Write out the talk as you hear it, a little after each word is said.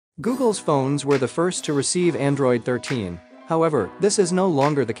Google's phones were the first to receive Android 13. However, this is no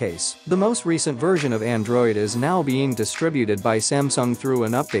longer the case. The most recent version of Android is now being distributed by Samsung through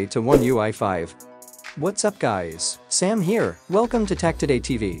an update to oneui 5. What's up guys? Sam here, welcome to Tech Today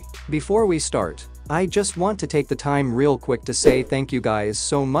TV. Before we start, I just want to take the time real quick to say thank you guys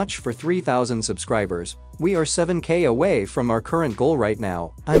so much for 3,000 subscribers. We are 7K away from our current goal right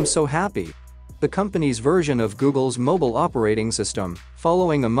now. I'm so happy. The company's version of Google's mobile operating system,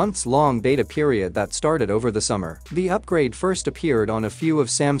 following a months-long beta period that started over the summer. The upgrade first appeared on a few of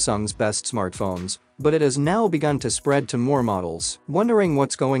Samsung's best smartphones, but it has now begun to spread to more models. Wondering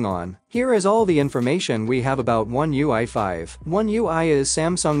what's going on? Here is all the information we have about oneui 5. oneui is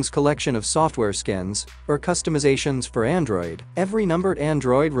Samsung's collection of software skins, or customizations for Android. Every numbered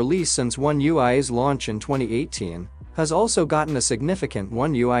Android release since oneui's launch in 2018 has also gotten a significant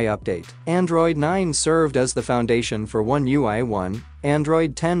oneui update. Android 9 served as the foundation for oneui 1,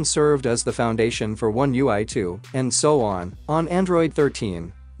 Android 10 served as the foundation for oneui 2, and so on. On Android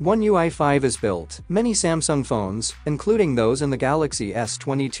 13, oneui 5 is built. Many Samsung phones, including those in the Galaxy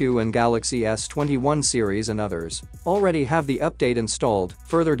S22 and Galaxy S21 series and others, already have the update installed.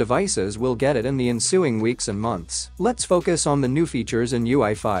 Further devices will get it in the ensuing weeks and months. Let's focus on the new features in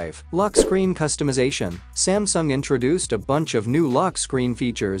UI 5. Lock screen customization. Samsung introduced a bunch of new lock screen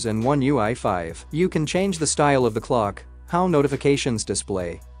features in oneui 5. You can change the style of the clock, how notifications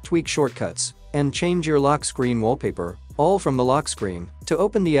display, tweak shortcuts, and change your lock screen wallpaper, all from the lock screen. To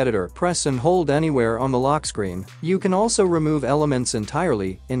open the editor, press and hold anywhere on the lock screen. You can also remove elements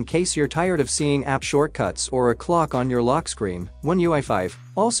entirely in case you're tired of seeing app shortcuts or a clock on your lock screen. oneui 5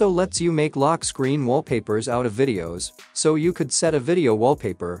 also lets you make lock screen wallpapers out of videos, so you could set a video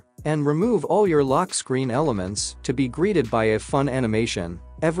wallpaper and remove all your lock screen elements to be greeted by a fun animation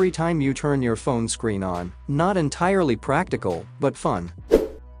every time you turn your phone screen on. Not entirely practical, but fun.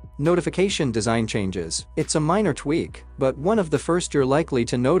 Notification design changes. It's a minor tweak, but one of the first you're likely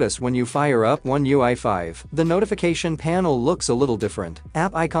to notice when you fire up oneui 5. The notification panel looks a little different.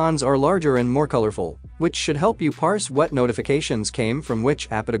 App icons are larger and more colorful, which should help you parse what notifications came from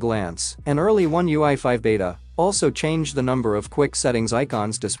which app at a glance. An early oneui 5 beta also changed the number of quick settings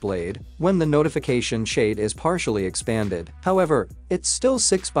icons displayed when the notification shade is partially expanded. However, it's still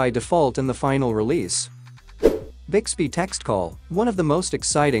 6 by default in the final release. Bixby Text Call. One of the most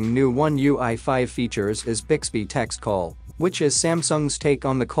exciting new oneui 5 features is Bixby Text Call, which is Samsung's take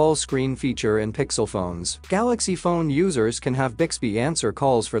on the call screen feature in Pixel phones. Galaxy phone users can have Bixby answer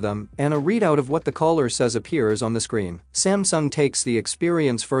calls for them, and a readout of what the caller says appears on the screen. Samsung takes the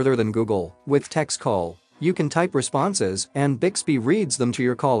experience further than Google. With Text Call, you can type responses, and Bixby reads them to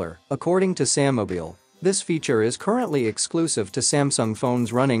your caller. According to SamMobile, this feature is currently exclusive to Samsung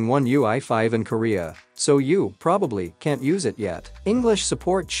phones running oneui 5 in Korea, so you probably can't use it yet. English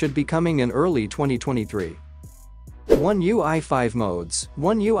support should be coming in early 2023. oneui 5 modes.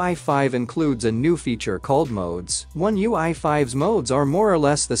 oneui 5 includes a new feature called modes. oneui 5's modes are more or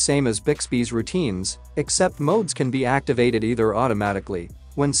less the same as Bixby's routines, except modes can be activated either automatically,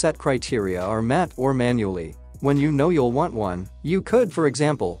 when set criteria are met, or manually, when you know you'll want one. You could, for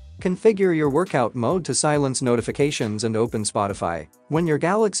example, configure your workout mode to silence notifications and open Spotify when your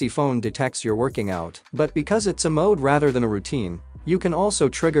Galaxy phone detects you're working out. But because it's a mode rather than a routine, you can also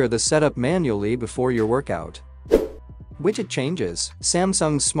trigger the setup manually before your workout. Widget changes.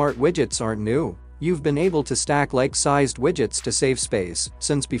 Samsung's smart widgets aren't new. You've been able to stack like-sized widgets to save space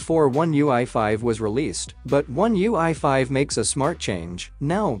since before oneui 5 was released. But oneui 5 makes a smart change.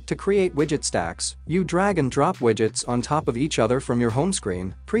 Now, to create widget stacks, you drag and drop widgets on top of each other from your home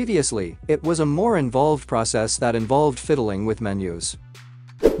screen. Previously, it was a more involved process that involved fiddling with menus.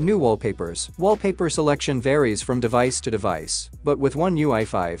 New wallpapers. Wallpaper selection varies from device to device, but with oneui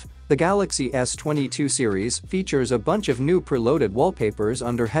 5, the Galaxy S22 series features a bunch of new preloaded wallpapers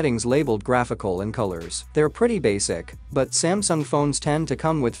under headings labeled graphical and colors. They're pretty basic, but Samsung phones tend to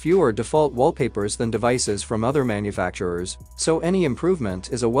come with fewer default wallpapers than devices from other manufacturers, so any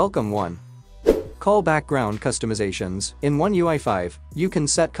improvement is a welcome one. Call background customizations. In oneui 5, you can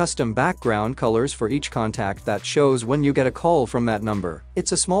set custom background colors for each contact that shows when you get a call from that number.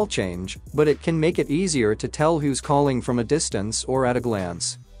 It's a small change, but it can make it easier to tell who's calling from a distance or at a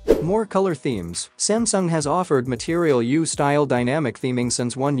glance. More color themes. Samsung has offered Material U style dynamic theming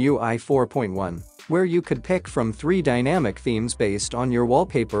since oneui 4.1, where you could pick from 3 dynamic themes based on your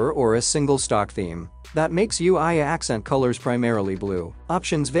wallpaper or a single stock theme that makes UI accent colors primarily blue.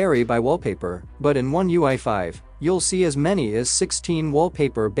 Options vary by wallpaper, but in oneui 5, you'll see as many as 16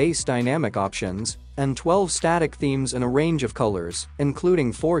 wallpaper-based dynamic options and 12 static themes in a range of colors,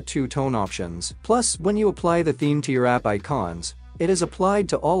 including 4 two-tone options. Plus, when you apply the theme to your app icons, It is applied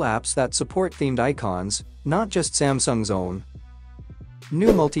to all apps that support themed icons, not just Samsung's own.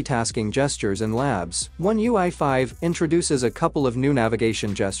 New multitasking gestures in labs. One UI 5 introduces a couple of new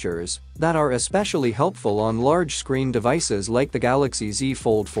navigation gestures that are especially helpful on large screen devices like the Galaxy Z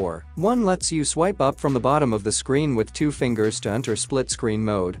Fold 4. One lets you swipe up from the bottom of the screen with 2 fingers to enter split screen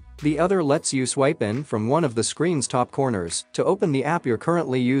mode. The other lets you swipe in from one of the screen's top corners to open the app you're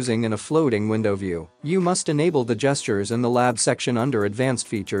currently using in a floating window view. You must enable the gestures in the lab section under Advanced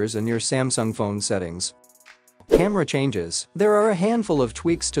Features in your Samsung phone settings. Camera changes. There are a handful of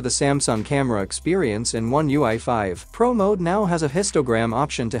tweaks to the Samsung camera experience in One UI 5. Pro Mode now has a histogram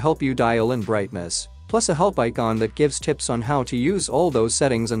option to help you dial in brightness, plus a help icon that gives tips on how to use all those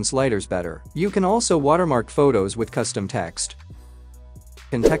settings and sliders better. You can also watermark photos with custom text.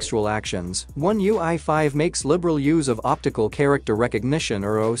 Contextual actions. One UI 5 makes liberal use of optical character recognition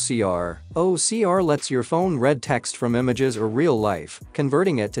or OCR. OCR lets your phone read text from images or real life,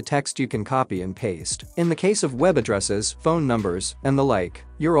 converting it to text you can copy and paste. In the case of web addresses, phone numbers, and the like,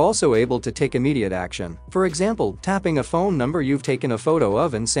 you're also able to take immediate action. For example, tapping a phone number you've taken a photo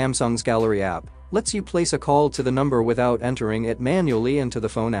of in Samsung's Gallery app lets you place a call to the number without entering it manually into the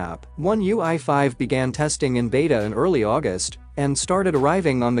phone app. One UI 5 began testing in beta in early August and started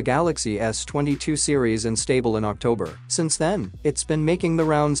arriving on the Galaxy S22 series in stable in October. Since then, it's been making the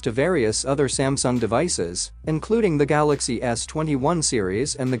rounds to various other Samsung devices, including the Galaxy S21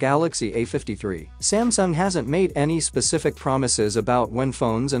 series and the Galaxy A53. Samsung hasn't made any specific promises about when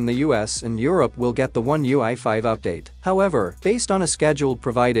phones in the US and Europe will get the One UI 5 update. However, based on a schedule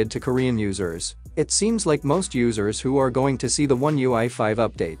provided to Korean users, it seems like most users who are going to see the One UI 5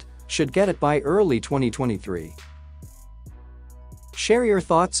 update should get it by early 2023. Share your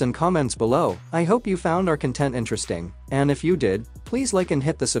thoughts and comments below. I hope you found our content interesting, and if you did, please like and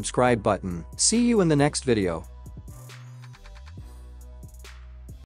hit the subscribe button. See you in the next video.